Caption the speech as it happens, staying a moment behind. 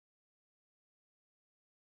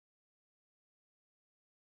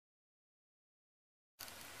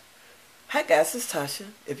Hi guys, it's Tasha.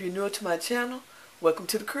 If you're new to my channel, welcome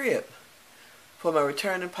to the crib. For my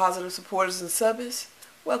returning positive supporters and subbers,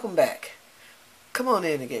 welcome back. Come on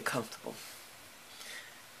in and get comfortable.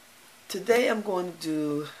 Today I'm going to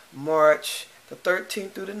do March the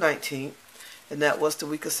 13th through the 19th, and that was the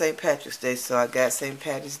week of St. Patrick's Day, so I got St.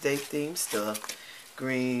 Patty's Day themed stuff.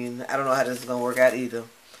 Green, I don't know how this is going to work out either.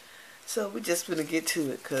 So we're just going to get to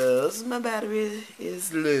it because my battery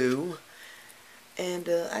is low. And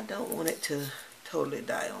I don't want it to totally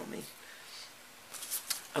die on me.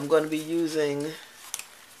 I'm going to be using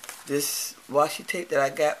this washi tape that I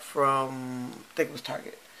got from, I think it was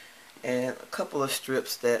Target. And a couple of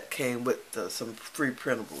strips that came with some free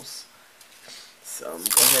printables. So I'm going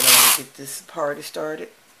to go ahead and get this party started.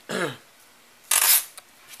 Then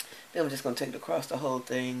I'm just going to take it across the whole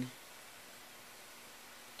thing.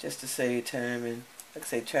 Just to save time and, like I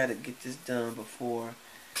say, try to get this done before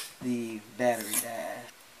the battery dies.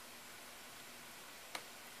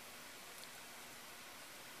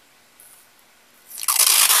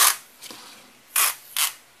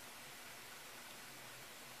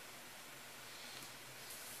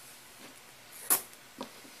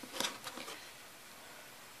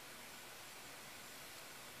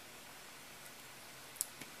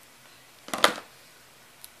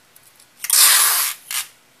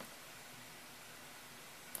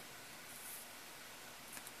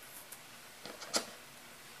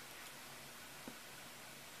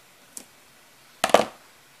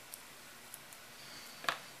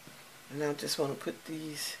 And I just want to put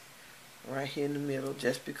these right here in the middle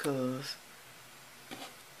just because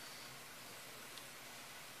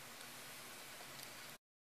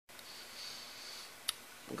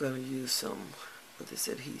I'm going to use some of this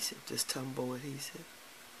adhesive, this Tumbo adhesive.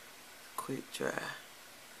 Quick dry.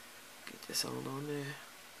 Get this on there.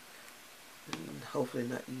 And hopefully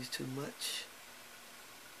not use too much.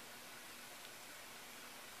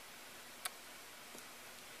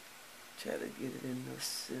 Try to get it in the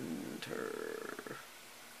center.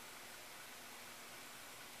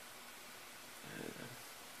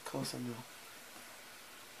 Close enough.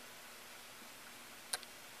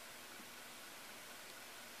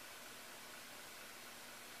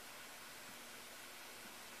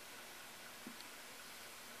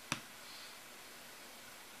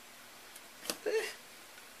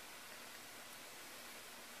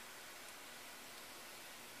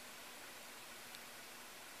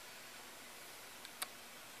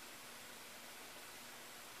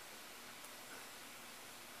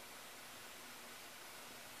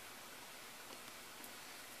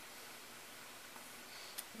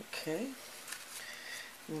 Okay,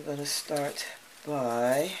 I'm gonna start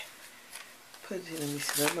by putting. Let me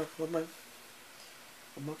see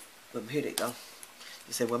here they go.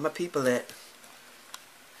 You say where my people at?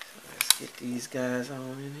 Let's get these guys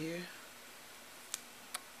on in here.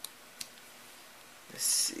 Let's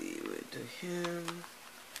see, we'll do him.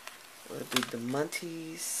 We'll do the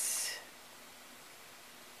Munties.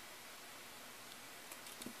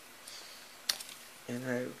 And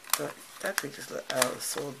I think this little owl is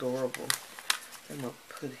so adorable. I'm going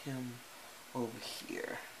to put him over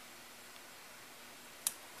here.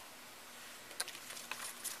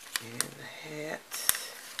 And the hat.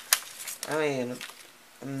 I'm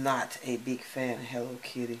not a big fan of Hello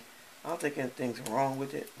Kitty. I don't think anything's wrong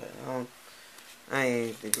with it, but I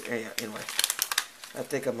ain't think, anyway. I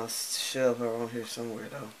think I must shove her on here somewhere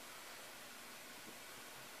though.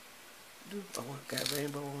 Oh, I got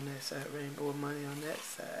rainbow on that side, rainbow money on that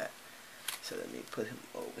side. So let me put him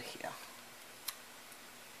over here.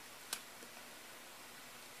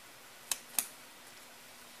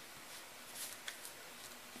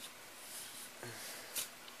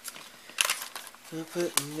 I'll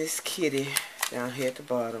put Miss Kitty down here at the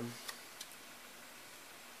bottom.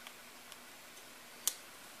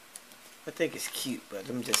 I think it's cute, but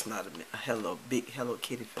I'm just not a big Hello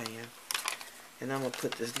Kitty fan. And I'm going to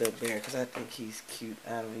put this little bear because I think he's cute.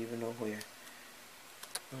 I don't even know where.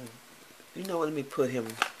 You know what, let me put him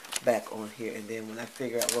back on here. And then when I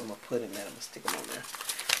figure out what I'm going to put him at, I'm going to stick him on there.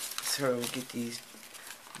 So I'm going to get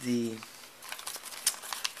the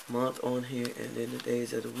month on here and then the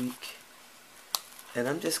days of the week. And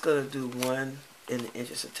I'm just going to do one in the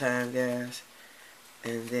interest of time, guys.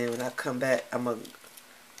 And then when I come back, I'm going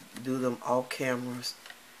to do them off cameras.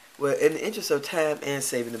 Well, in the interest of time and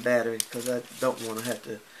saving the battery, because I don't want to have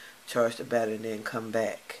to charge the battery and then come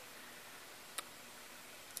back.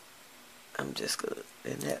 I'm just going to,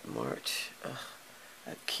 in that March,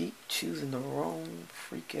 I keep choosing the wrong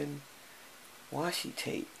freaking washi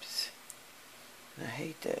tapes. And I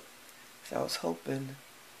hate that. So I was hoping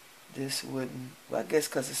this wouldn't, well, I guess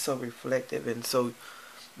because it's so reflective and so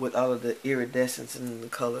with all of the iridescence and the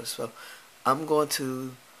colors. So I'm going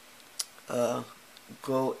to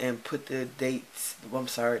go and put the dates, I'm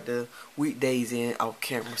sorry, the weekdays in off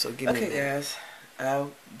camera. So give me a minute. Okay guys,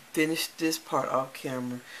 I'll finish this part off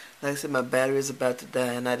camera. Like I said, my battery is about to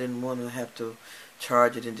die and I didn't want to have to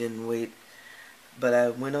charge it and then wait. But I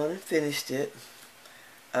went on and finished it.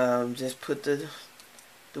 Just put the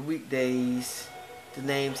weekdays, the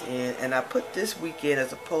names in, and I put this weekend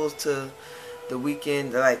as opposed to the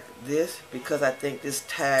weekend like this because I think this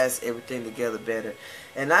ties everything together better.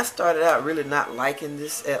 And I started out really not liking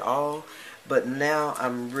this at all, but now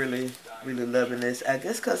I'm really loving this. I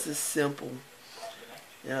guess because it's simple.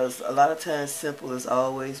 You know, a lot of times simple is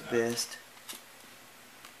always best.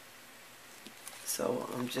 So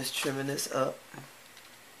I'm just trimming this up.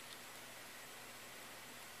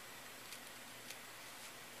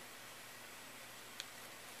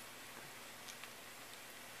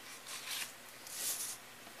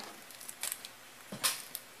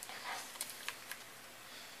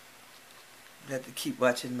 I have to keep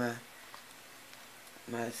watching my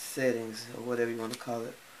settings or whatever you want to call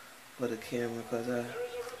it for the camera, because I'm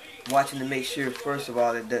watching to make sure first of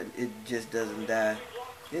all it just doesn't die.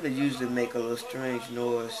 It'll usually make a little strange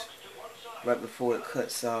noise right before it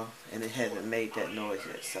cuts off, and it hasn't made that noise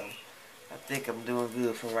yet. So I think I'm doing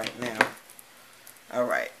good for right now.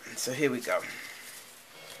 Alright, so here we go.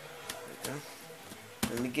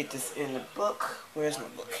 Let me get this in the book. Where's my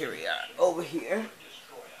book? Here we are. Over here.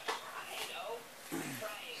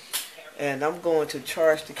 And I'm going to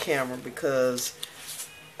charge the camera because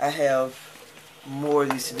I have more of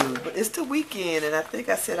these to do. But it's the weekend, and I think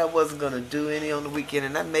I said I wasn't going to do any on the weekend,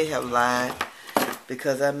 and I may have lied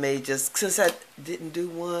because I may just, since I didn't do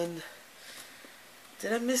one,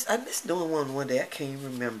 I missed doing one day. I can't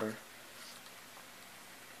even remember.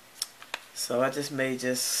 So I just may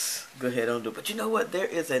just go ahead and do it. But you know what? There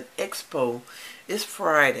is an expo. It's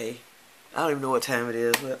Friday. I don't even know what time it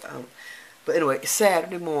is, but anyway,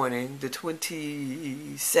 Saturday morning, the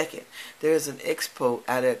 22nd, there's an expo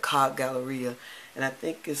out at Cog Galleria, and I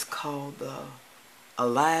think it's called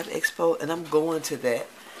Alive Expo, and I'm going to that.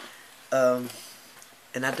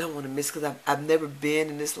 And I don't want to miss, because I've never been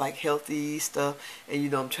in this like healthy stuff, and you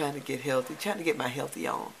know I'm trying to get healthy, trying to get my healthy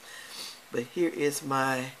on. But here is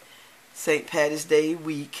my St. Paddy's Day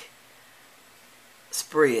week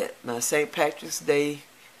spread. Now St. Patrick's Day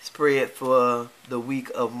spread for the week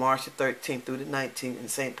of March the 13th through the 19th, and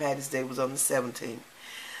St. Paddy's Day was on the 17th.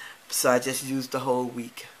 So I just used the whole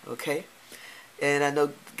week, okay? And I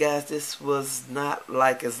know, guys, this was not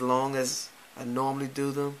like as long as I normally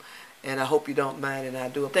do them, and I hope you don't mind, and I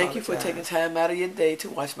do apologize. Thank you for taking time out of your day to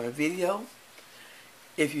watch my video.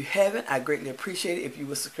 If you haven't, I greatly appreciate it if you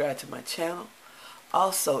would subscribe to my channel.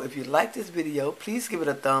 Also, if you like this video, please give it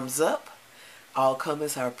a thumbs up. All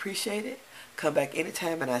comments are appreciated. Come back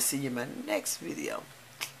anytime, and I'll see you in my next video.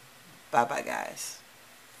 Bye-bye, guys.